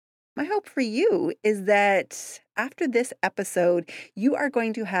My hope for you is that after this episode, you are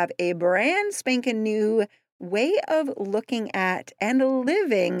going to have a brand spanking new way of looking at and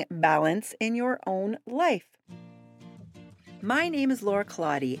living balance in your own life. My name is Laura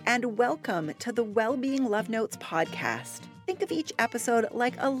Claudia, and welcome to the Wellbeing Love Notes podcast. Think of each episode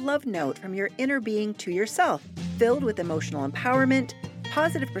like a love note from your inner being to yourself, filled with emotional empowerment,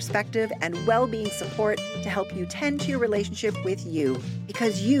 positive perspective, and well-being support to help you tend to your relationship with you,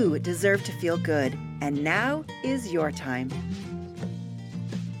 because you deserve to feel good. And now is your time.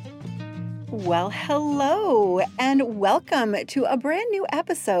 Well, hello, and welcome to a brand new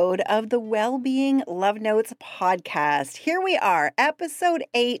episode of the Wellbeing Love Notes podcast. Here we are, episode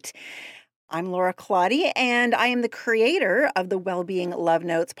 8. I'm Laura Claudia, and I am the creator of the Wellbeing Love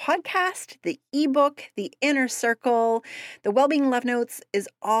Notes podcast, the ebook, The Inner Circle. The Wellbeing Love Notes is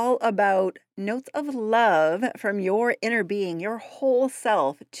all about notes of love from your inner being, your whole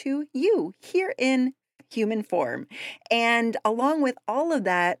self, to you here in human form. And along with all of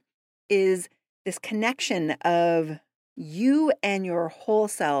that is this connection of you and your whole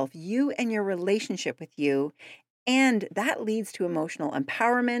self, you and your relationship with you. And that leads to emotional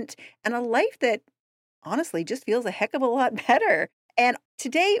empowerment and a life that honestly just feels a heck of a lot better. And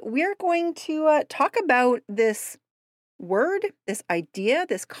today we're going to talk about this word, this idea,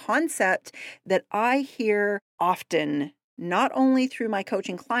 this concept that I hear often, not only through my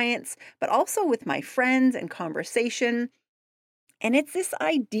coaching clients, but also with my friends and conversation. And it's this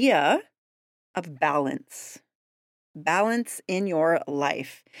idea of balance in your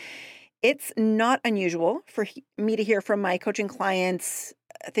life. It's not unusual for me to hear from my coaching clients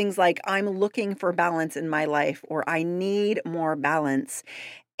things like, I'm looking for balance in my life, or I need more balance.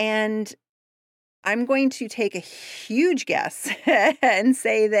 And I'm going to take a huge guess and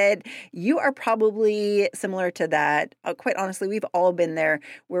say that you are probably similar to that. Quite honestly, we've all been there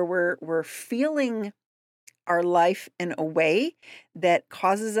where we're feeling our life in a way that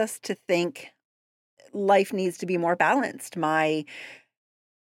causes us to think life needs to be more balanced. My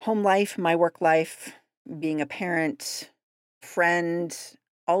home life, my work life, being a parent, friend,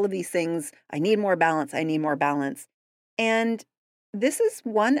 all of these things, I need more balance. I need more balance. And this is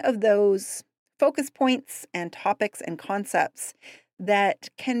one of those focus points and topics and concepts that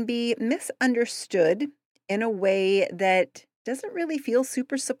can be misunderstood in a way that doesn't really feel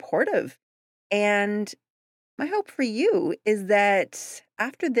super supportive. And my hope for you is that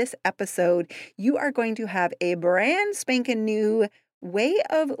after this episode, you are going to have a brand spanking new way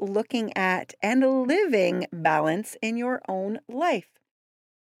of looking at and living balance in your own life.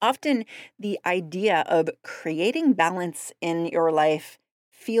 Often the idea of creating balance in your life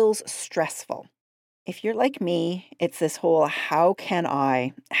feels stressful. If you're like me, it's this whole, how can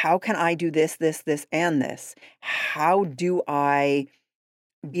I do this, and this? How do I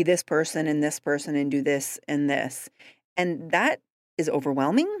be this person and do this and this? And that is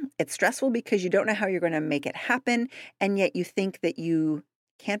overwhelming. It's stressful because you don't know how you're going to make it happen. And yet you think that you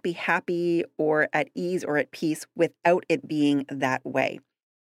can't be happy or at ease or at peace without it being that way.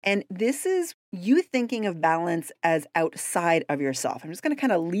 And this is you thinking of balance as outside of yourself. I'm just going to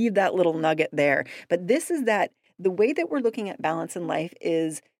kind of leave that little nugget there. But this is that the way that we're looking at balance in life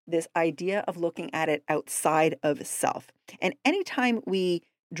is this idea of looking at it outside of self. And anytime we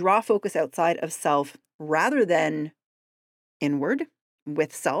draw focus outside of self rather than inward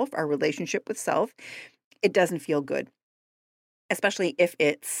with self, our relationship with self, it doesn't feel good. Especially if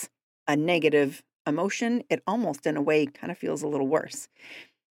it's a negative emotion, it almost in a way kind of feels a little worse.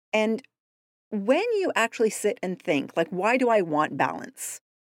 And when you actually sit and think, like, why do I want balance?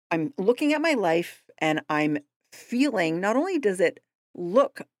 I'm looking at my life and I'm feeling, not only does it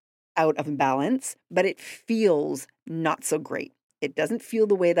look out of balance, but it feels not so great. It doesn't feel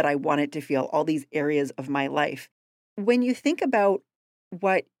the way that I want it to feel, all these areas of my life. When you think about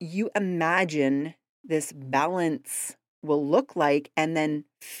what you imagine this balance will look like and then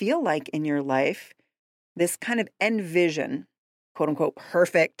feel like in your life, this kind of end vision, quote unquote,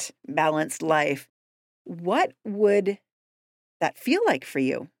 perfect, balanced life, what would that feel like for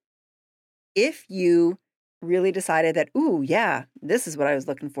you if you really decided that, ooh, yeah, this is what I was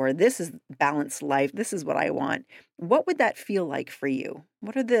looking for. This is balanced life. This is what I want. What would that feel like for you?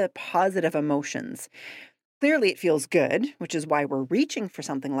 What are the positive emotions? Clearly, it feels good, which is why we're reaching for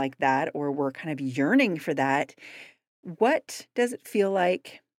something like that, or we're kind of yearning for that. What does it feel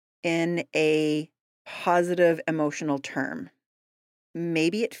like in a positive emotional term?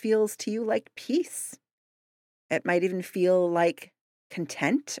 Maybe it feels to you like peace. It might even feel like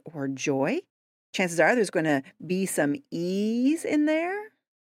content or joy. Chances are there's going to be some ease in there,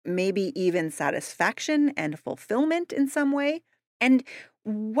 maybe even satisfaction and fulfillment in some way. And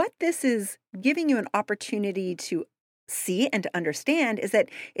what this is giving you an opportunity to see and to understand is that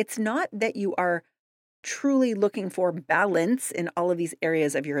it's not that you are truly looking for balance in all of these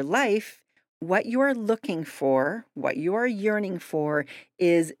areas of your life. What you are looking for, what you are yearning for,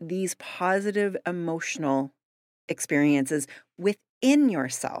 is these positive emotional experiences within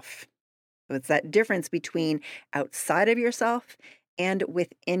yourself. So it's that difference between outside of yourself and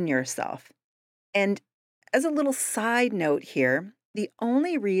within yourself. And as a little side note here, the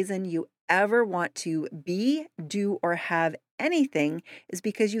only reason you ever want to be, do, or have anything is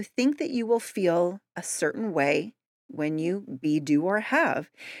because you think that you will feel a certain way when you be, do, or have.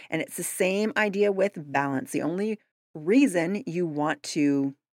 And it's the same idea with balance. The only reason you want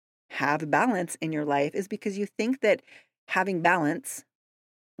to have balance in your life is because you think that having balance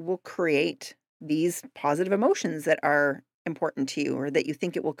will create these positive emotions that are important to you or that you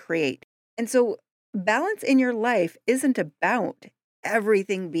think it will create. And so, balance in your life isn't about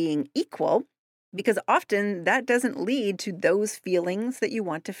everything being equal, because often that doesn't lead to those feelings that you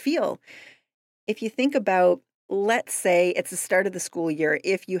want to feel. If you think about, let's say it's the start of the school year,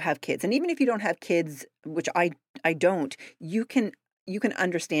 if you have kids, and even if you don't have kids, which I don't, you can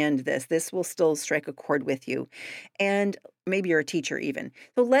understand this. This will still strike a chord with you. And maybe you're a teacher even.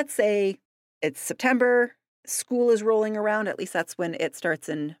 So let's say it's September, school is rolling around, at least that's when it starts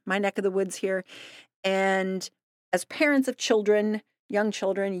in my neck of the woods here. And as parents of children, young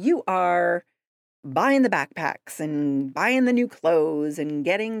children, you are buying the backpacks and buying the new clothes and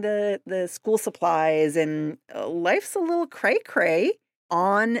getting the school supplies, and life's a little cray cray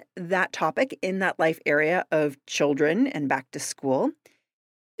on that topic in that life area of children and back to school.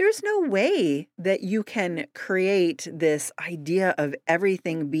 There's no way that you can create this idea of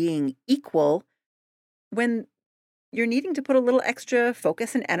everything being equal when you're needing to put a little extra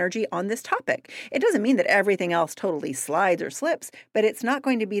focus and energy on this topic. It doesn't mean that everything else totally slides or slips, but it's not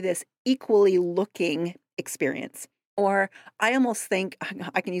going to be this equally looking experience. Or I almost think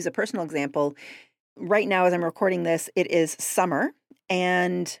I can use a personal example. Right now, as I'm recording this, it is summer,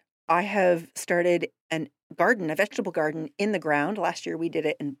 and I have started a vegetable garden in the ground. Last year we did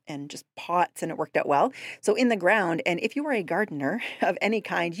it in just pots, and it worked out well. So in the ground, and if you are a gardener of any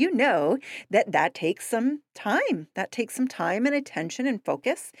kind, you know that takes some time. That takes some time and attention and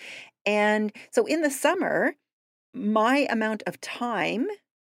focus. And so in the summer, my amount of time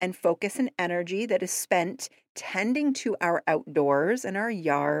and focus and energy that is spent tending to our outdoors and our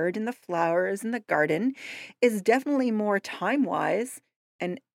yard and the flowers and the garden is definitely more time-wise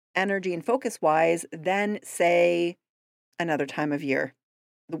and energy and focus-wise than, say, another time of year,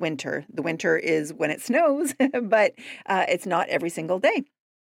 the winter. The winter is when it snows, but it's not every single day.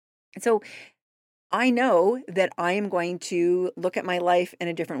 So I know that I am going to look at my life in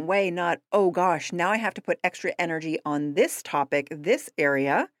a different way, not, oh gosh, now I have to put extra energy on this topic, this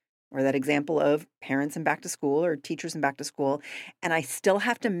area, or that example of parents and back to school or teachers and back to school, and I still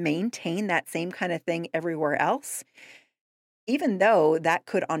have to maintain that same kind of thing everywhere else. Even though that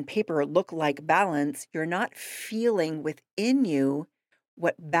could on paper look like balance, you're not feeling within you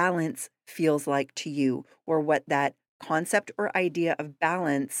what balance feels like to you, or what that concept or idea of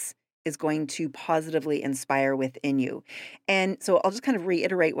balance is going to positively inspire within you. And so I'll just kind of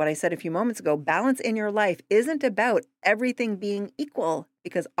reiterate what I said a few moments ago. Balance in your life isn't about everything being equal,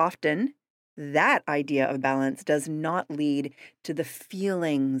 because often that idea of balance does not lead to the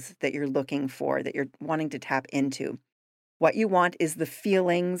feelings that you're looking for, that you're wanting to tap into. What you want is the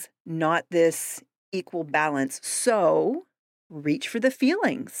feelings, not this equal balance. So reach for the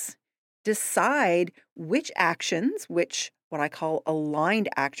feelings. Decide which actions, which what I call aligned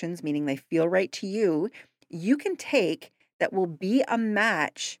actions, meaning they feel right to you, you can take that will be a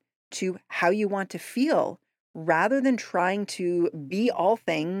match to how you want to feel, rather than trying to be all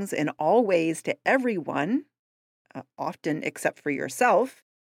things in all ways to everyone, often except for yourself.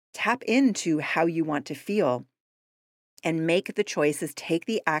 Tap into how you want to feel and make the choices, take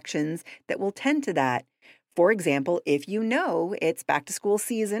the actions that will tend to that. For example, if you know it's back to school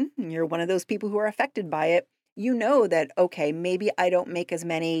season and you're one of those people who are affected by it, you know that, okay, maybe I don't make as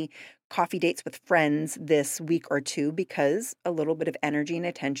many coffee dates with friends this week or two because a little bit of energy and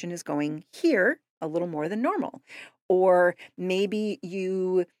attention is going here a little more than normal. Or maybe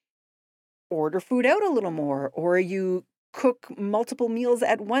you order food out a little more, or you cook multiple meals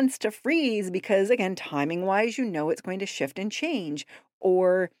at once to freeze because, again, timing wise, you know it's going to shift and change.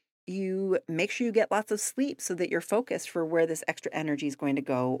 Or you make sure you get lots of sleep so that you're focused for where this extra energy is going to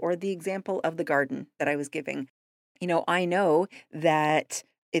go. Or the example of the garden that I was giving. I know that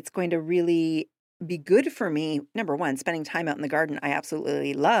it's going to really be good for me. Number one, spending time out in the garden, I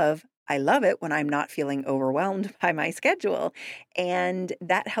absolutely love. I love it when I'm not feeling overwhelmed by my schedule. And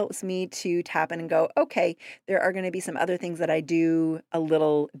that helps me to tap in and go, okay, there are going to be some other things that I do a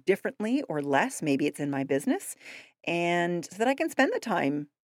little differently or less. Maybe it's in my business. And so that I can spend the time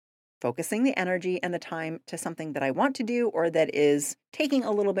focusing the energy and the time to something that I want to do or that is taking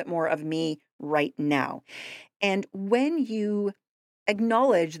a little bit more of me right now. And when you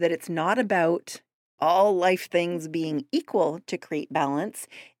acknowledge that it's not about all life things being equal to create balance,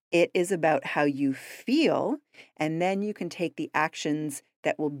 it is about how you feel. And then you can take the actions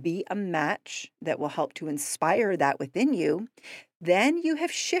that will be a match that will help to inspire that within you. Then you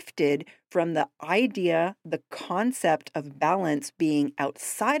have shifted from the idea, the concept of balance being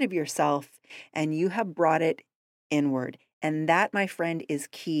outside of yourself, and you have brought it inward. And that, my friend, is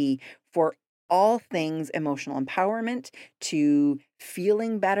key for all things emotional empowerment, to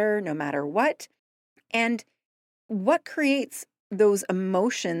feeling better no matter what. And what creates those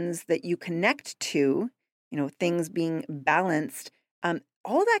emotions that you connect to, things being balanced,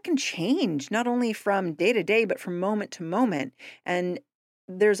 all that can change not only from day to day, but from moment to moment. And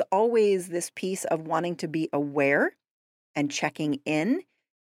there's always this piece of wanting to be aware and checking in.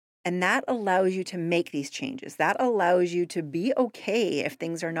 And that allows you to make these changes. That allows you to be okay if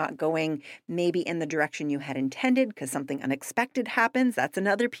things are not going maybe in the direction you had intended because something unexpected happens. That's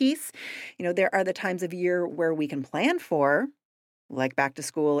another piece. There are the times of year where we can plan for, like back to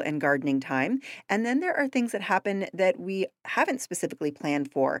school and gardening time. And then there are things that happen that we haven't specifically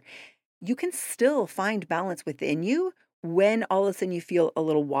planned for. You can still find balance within you when all of a sudden you feel a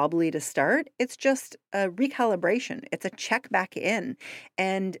little wobbly to start. It's just a recalibration. It's a check back in.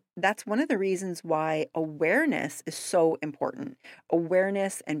 And that's one of the reasons why awareness is so important.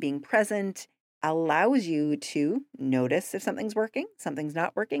 Awareness and being present allows you to notice if something's working, something's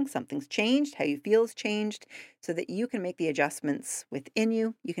not working, something's changed, how you feel has changed, so that you can make the adjustments within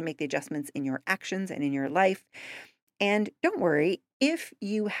you. You can make the adjustments in your actions and in your life. And don't worry if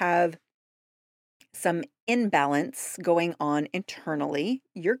you have some imbalance going on internally,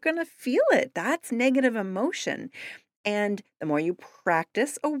 you're going to feel it. That's negative emotion. And the more you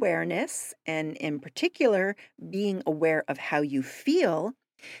practice awareness, and in particular, being aware of how you feel,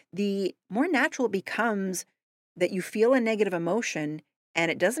 the more natural it becomes that you feel a negative emotion. And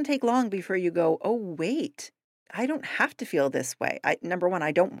it doesn't take long before you go, oh, wait, I don't have to feel this way. Number one,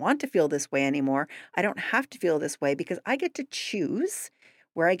 I don't want to feel this way anymore. I don't have to feel this way because I get to choose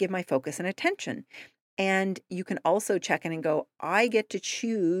where I give my focus and attention. And you can also check in and go, I get to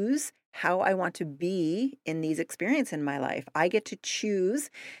choose how I want to be in these experiences in my life. I get to choose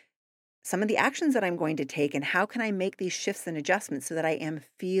some of the actions that I'm going to take and how can I make these shifts and adjustments so that I am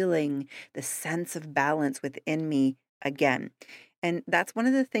feeling the sense of balance within me again. And that's one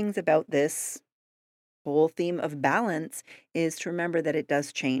of the things about this whole theme of balance is to remember that it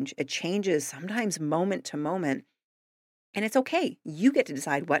does change. It changes sometimes moment to moment. And it's okay. You get to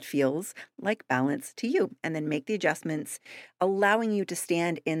decide what feels like balance to you and then make the adjustments, allowing you to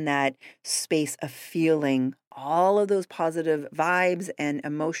stand in that space of feeling all of those positive vibes and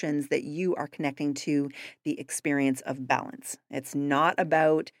emotions that you are connecting to the experience of balance. It's not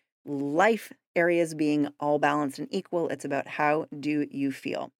about life areas being all balanced and equal. It's about how do you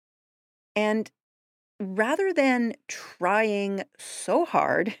feel. And rather than trying so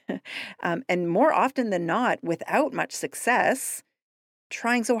hard, and more often than not, without much success,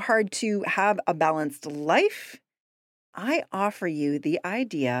 trying so hard to have a balanced life, I offer you the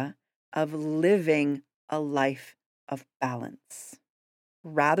idea of living a life of balance.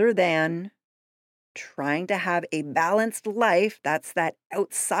 Rather than trying to have a balanced life, that's that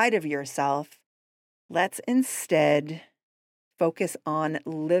outside of yourself, let's instead focus on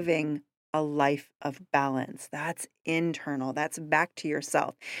living a life of balance. That's internal. That's back to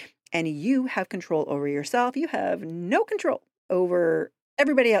yourself. And you have control over yourself. You have no control over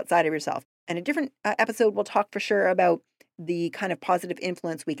everybody outside of yourself. And a different episode, we'll talk for sure about the kind of positive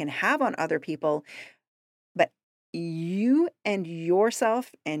influence we can have on other people. But you and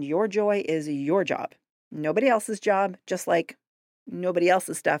yourself and your joy is your job. Nobody else's job, just like nobody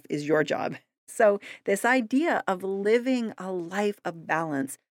else's stuff is your job. So this idea of living a life of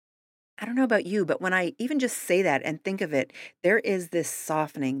balance, I don't know about you, but when I even just say that and think of it, there is this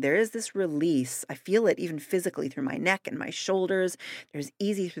softening, there is this release. I feel it even physically through my neck and my shoulders. There's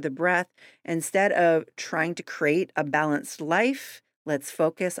easy through the breath. Instead of trying to create a balanced life, let's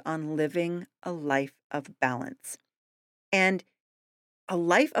focus on living a life of balance. And a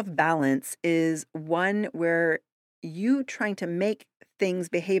life of balance is one where you trying to make things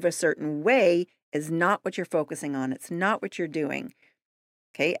behave a certain way is not what you're focusing on. It's not what you're doing.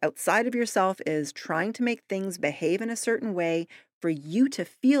 Okay, outside of yourself is trying to make things behave in a certain way, for you to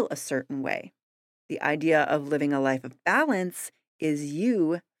feel a certain way. The idea of living a life of balance is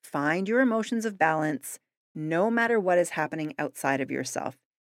you find your emotions of balance no matter what is happening outside of yourself.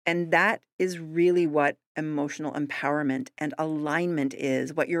 And that is really what emotional empowerment and alignment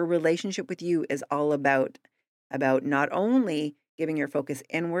is, what your relationship with you is all about not only giving your focus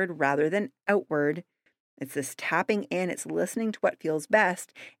inward rather than outward. It's this tapping in, it's listening to what feels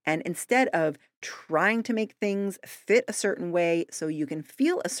best. And instead of trying to make things fit a certain way so you can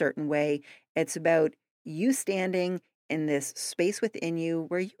feel a certain way, it's about you standing in this space within you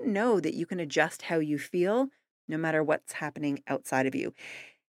where you know that you can adjust how you feel no matter what's happening outside of you.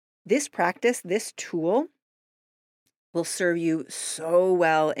 This practice, this tool, will serve you so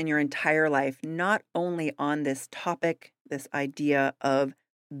well in your entire life, not only on this topic, this idea of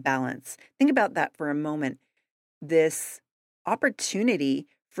balance. Think about that for a moment. This opportunity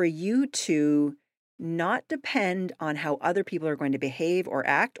for you to not depend on how other people are going to behave or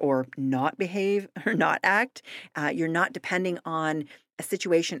act or not behave or not act. You're not depending on a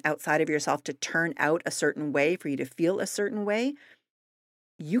situation outside of yourself to turn out a certain way for you to feel a certain way.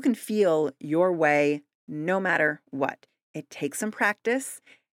 You can feel your way no matter what. It takes some practice.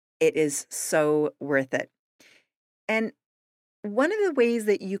 It is so worth it. And one of the ways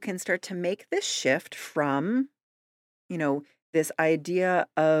that you can start to make this shift from, this idea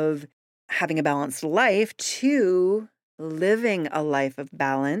of having a balanced life to living a life of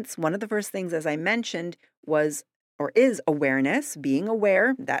balance, one of the first things, as I mentioned, was or is awareness, being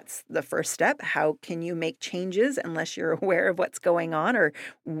aware. That's the first step. How can you make changes unless you're aware of what's going on or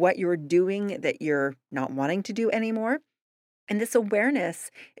what you're doing that you're not wanting to do anymore? And this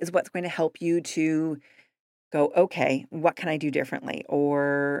awareness is what's going to help you to go, okay, what can I do differently?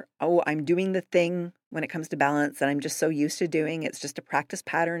 Or, oh, I'm doing the thing when it comes to balance that I'm just so used to doing. It's just a practice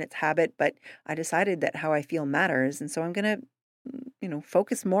pattern, it's habit, but I decided that how I feel matters. And so I'm going to,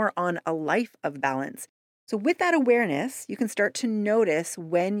 focus more on a life of balance. So with that awareness, you can start to notice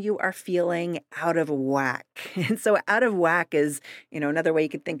when you are feeling out of whack. And so out of whack is, another way you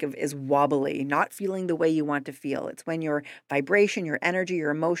could think of is wobbly, not feeling the way you want to feel. It's when your vibration, your energy,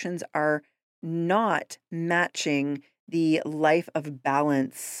 your emotions are not matching the life of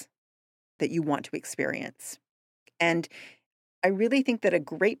balance that you want to experience. And I really think that a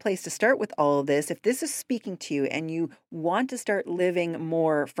great place to start with all of this, if this is speaking to you and you want to start living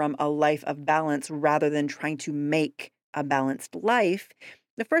more from a life of balance rather than trying to make a balanced life,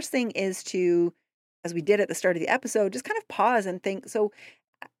 the first thing is to, as we did at the start of the episode, just kind of pause and think. So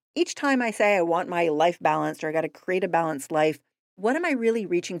each time I say I want my life balanced or I got to create a balanced life, what am I really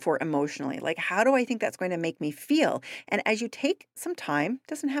reaching for emotionally? Like, how do I think that's going to make me feel? And as you take some time,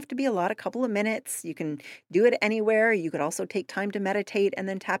 doesn't have to be a lot, a couple of minutes. You can do it anywhere. You could also take time to meditate and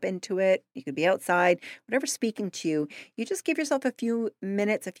then tap into it. You could be outside, whatever's speaking to you. You just give yourself a few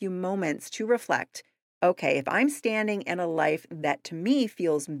minutes, a few moments to reflect. Okay, if I'm standing in a life that to me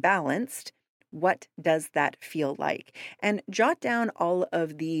feels balanced, what does that feel like? And jot down all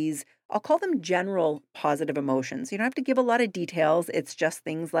of these, I'll call them general positive emotions. You don't have to give a lot of details. It's just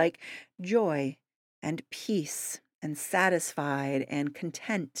things like joy and peace and satisfied and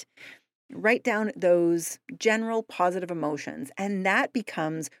content. Write down those general positive emotions, and that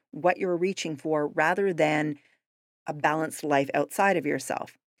becomes what you're reaching for rather than a balanced life outside of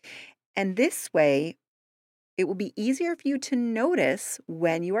yourself. And this way, it will be easier for you to notice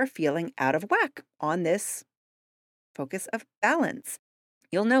when you are feeling out of whack on this focus of balance.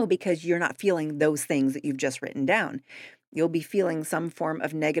 You'll know because you're not feeling those things that you've just written down. You'll be feeling some form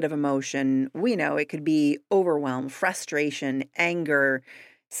of negative emotion. We know it could be overwhelm, frustration, anger,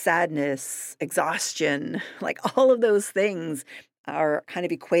 sadness, exhaustion. Like all of those things are kind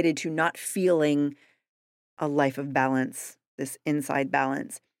of equated to not feeling a life of balance, this inside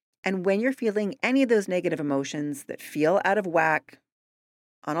balance. And when you're feeling any of those negative emotions that feel out of whack,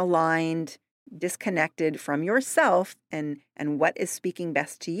 unaligned, disconnected from yourself and what is speaking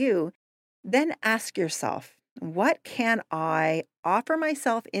best to you, then ask yourself, what can I offer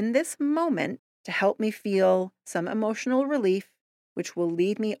myself in this moment to help me feel some emotional relief, which will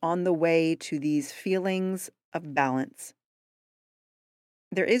lead me on the way to these feelings of balance?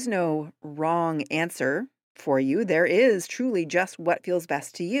 There is no wrong answer for you. There is truly just what feels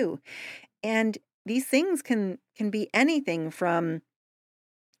best to you. And these things can be anything from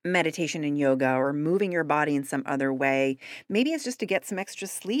meditation and yoga or moving your body in some other way. Maybe it's just to get some extra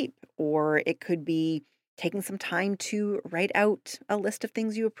sleep, or it could be taking some time to write out a list of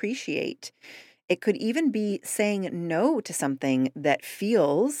things you appreciate. It could even be saying no to something that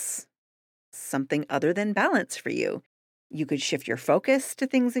feels something other than balance for you. You could shift your focus to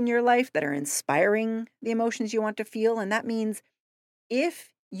things in your life that are inspiring the emotions you want to feel. And that means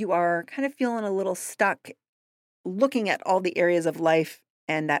if you are kind of feeling a little stuck looking at all the areas of life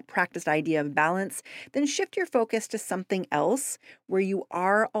and that practiced idea of balance, then shift your focus to something else where you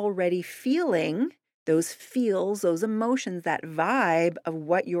are already feeling those feels, those emotions, that vibe of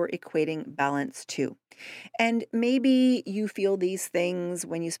what you're equating balance to. And maybe you feel these things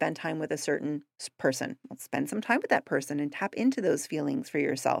when you spend time with a certain person. Well, spend some time with that person and tap into those feelings for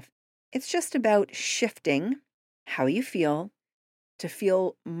yourself. It's just about shifting how you feel to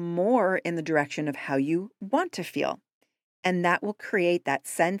feel more in the direction of how you want to feel. And that will create that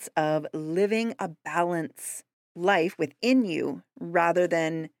sense of living a balanced life within you rather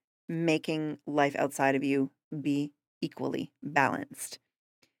than making life outside of you be equally balanced.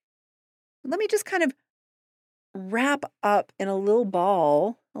 Let me just kind of wrap up in a little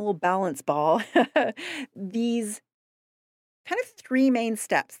ball, a little balance ball, these kind of three main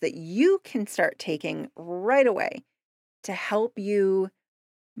steps that you can start taking right away to help you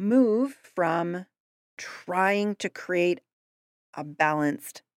move from trying to create a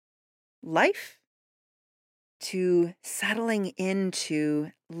balanced life to settling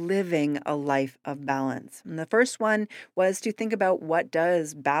into living a life of balance. And the first one was to think about, what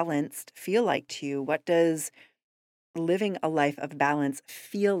does balanced feel like to you? What does living a life of balance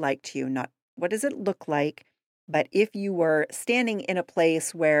feel like to you? Not what does it look like, but if you were standing in a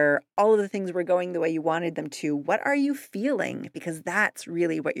place where all of the things were going the way you wanted them to, what are you feeling? Because that's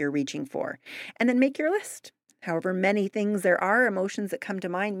really what you're reaching for. And then make your list. However many things there are, emotions that come to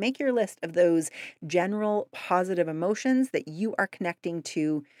mind, make your list of those general positive emotions that you are connecting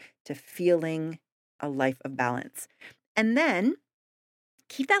to feeling a life of balance. And then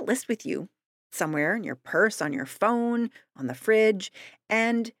keep that list with you somewhere in your purse, on your phone, on the fridge,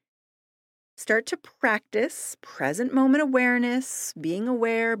 and start to practice present moment awareness, being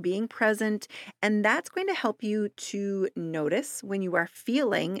aware, being present, and that's going to help you to notice when you are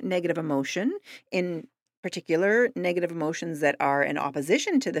feeling negative emotion, in particular, negative emotions that are in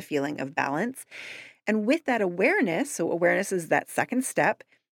opposition to the feeling of balance. And with that awareness, so awareness is that second step,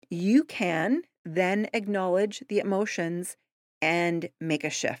 you can then acknowledge the emotions and make a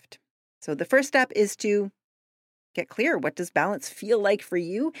shift. So the first step is to get clear. What does balance feel like for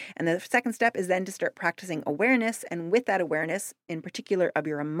you? And the second step is then to start practicing awareness. And with that awareness, in particular of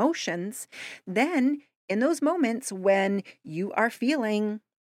your emotions, then in those moments when you are feeling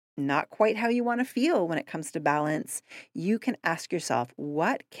not quite how you want to feel when it comes to balance, you can ask yourself,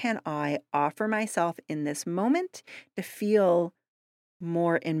 what can I offer myself in this moment to feel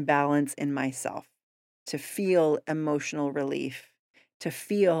more in balance in myself, to feel emotional relief, to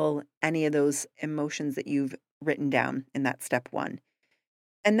feel any of those emotions that you've written down in that step one.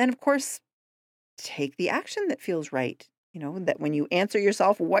 And then, of course, take the action that feels right. That when you answer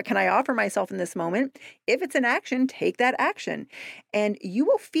yourself, what can I offer myself in this moment? If it's an action, take that action. And you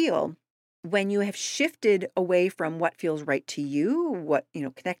will feel when you have shifted away from what feels right to you,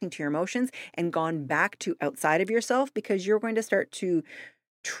 connecting to your emotions, and gone back to outside of yourself, because you're going to start to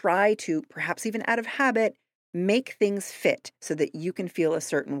try to, perhaps even out of habit, make things fit so that you can feel a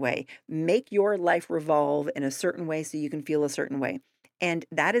certain way. Make your life revolve in a certain way so you can feel a certain way. And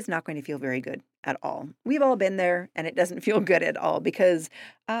that is not going to feel very good at all. We've all been there, and it doesn't feel good at all, because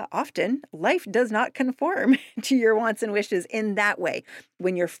often life does not conform to your wants and wishes in that way.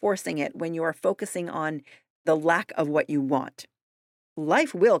 When you're forcing it, when you are focusing on the lack of what you want,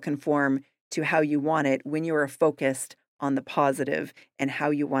 life will conform to how you want it when you are focused on the positive and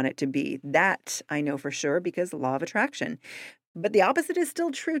how you want it to be. That I know for sure, because the law of attraction. But the opposite is still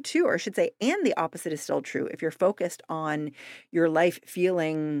true too, or I should say, and the opposite is still true. If you're focused on your life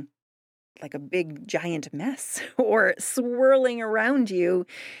feeling like a big giant mess or swirling around you,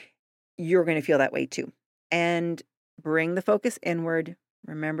 you're going to feel that way too. And bring the focus inward.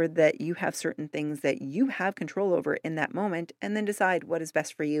 Remember that you have certain things that you have control over in that moment, and then decide what is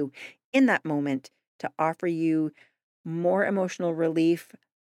best for you in that moment to offer you more emotional relief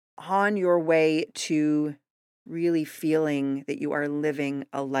on your way to really feeling that you are living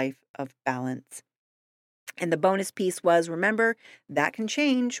a life of balance. And the bonus piece was, remember, that can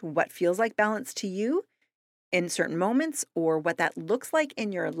change. What feels like balance to you in certain moments, or what that looks like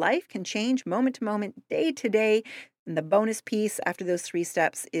in your life, can change moment to moment, day to day. And the bonus piece after those three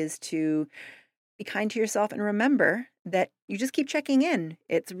steps is to be kind to yourself and remember that you just keep checking in.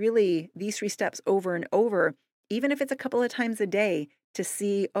 It's really these three steps over and over, even if it's a couple of times a day, to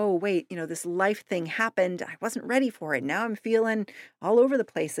see, oh, wait, this life thing happened. I wasn't ready for it. Now I'm feeling all over the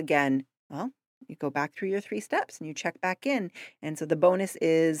place again. Well, you go back through your three steps and you check back in. And so the bonus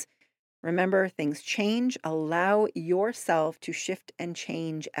is Remember, things change. Allow yourself to shift and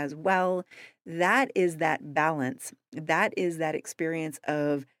change as well. That is that balance. That is that experience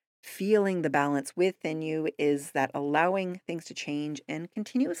of feeling the balance within you, is that allowing things to change and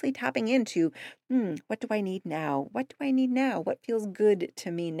continuously tapping into, what do I need now? What do I need now? What feels good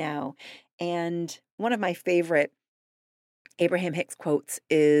to me now? And one of my favorite Abraham Hicks quotes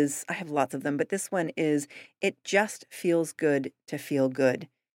is, I have lots of them, but this one is, "It just feels good to feel good."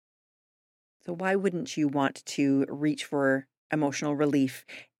 So why wouldn't you want to reach for emotional relief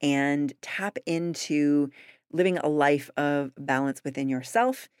and tap into living a life of balance within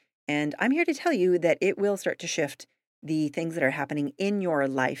yourself? And I'm here to tell you that it will start to shift the things that are happening in your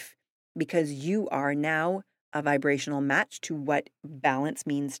life, because you are now a vibrational match to what balance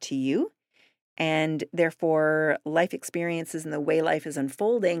means to you. And therefore, life experiences and the way life is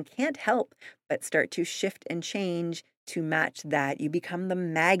unfolding can't help but start to shift and change to match that. You become the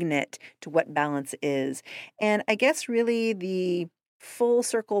magnet to what balance is. And I guess really the full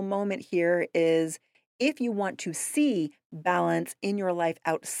circle moment here is, if you want to see balance in your life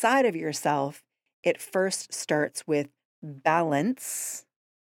outside of yourself, it first starts with balance,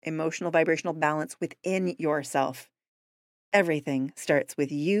 emotional, vibrational balance within yourself. Everything starts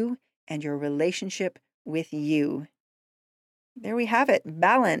with you and your relationship with you. There we have it,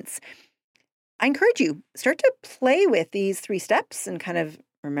 balance. I encourage you, start to play with these 3 steps and kind of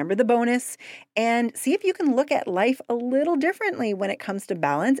remember the bonus and see if you can look at life a little differently when it comes to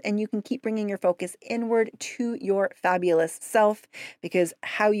balance, and you can keep bringing your focus inward to your fabulous self, because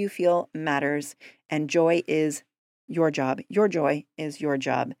how you feel matters, and joy is your job. Your joy is your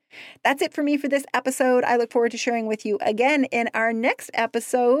job. That's it for me for this episode. I look forward to sharing with you again in our next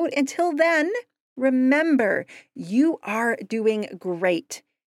episode. Until then, remember, you are doing great.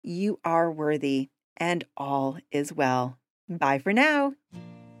 You are worthy, and all is well. Bye for now.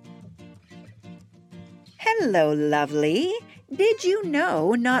 Hello, lovely. Did you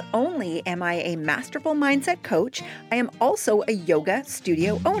know not only am I a masterful mindset coach, I am also a yoga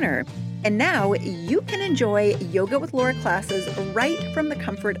studio owner. And now you can enjoy Yoga with Laura classes right from the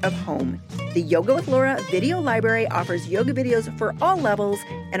comfort of home. The Yoga with Laura video library offers yoga videos for all levels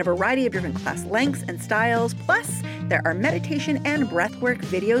and a variety of different class lengths and styles. Plus, there are meditation and breathwork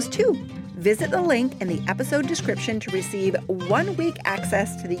videos too. Visit the link in the episode description to receive 1-week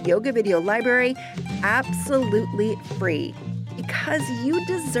access to the yoga video library absolutely free. Because you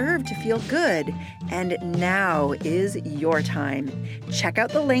deserve to feel good, and now is your time. Check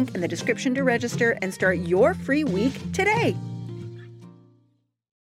out the link in the description to register and start your free week today.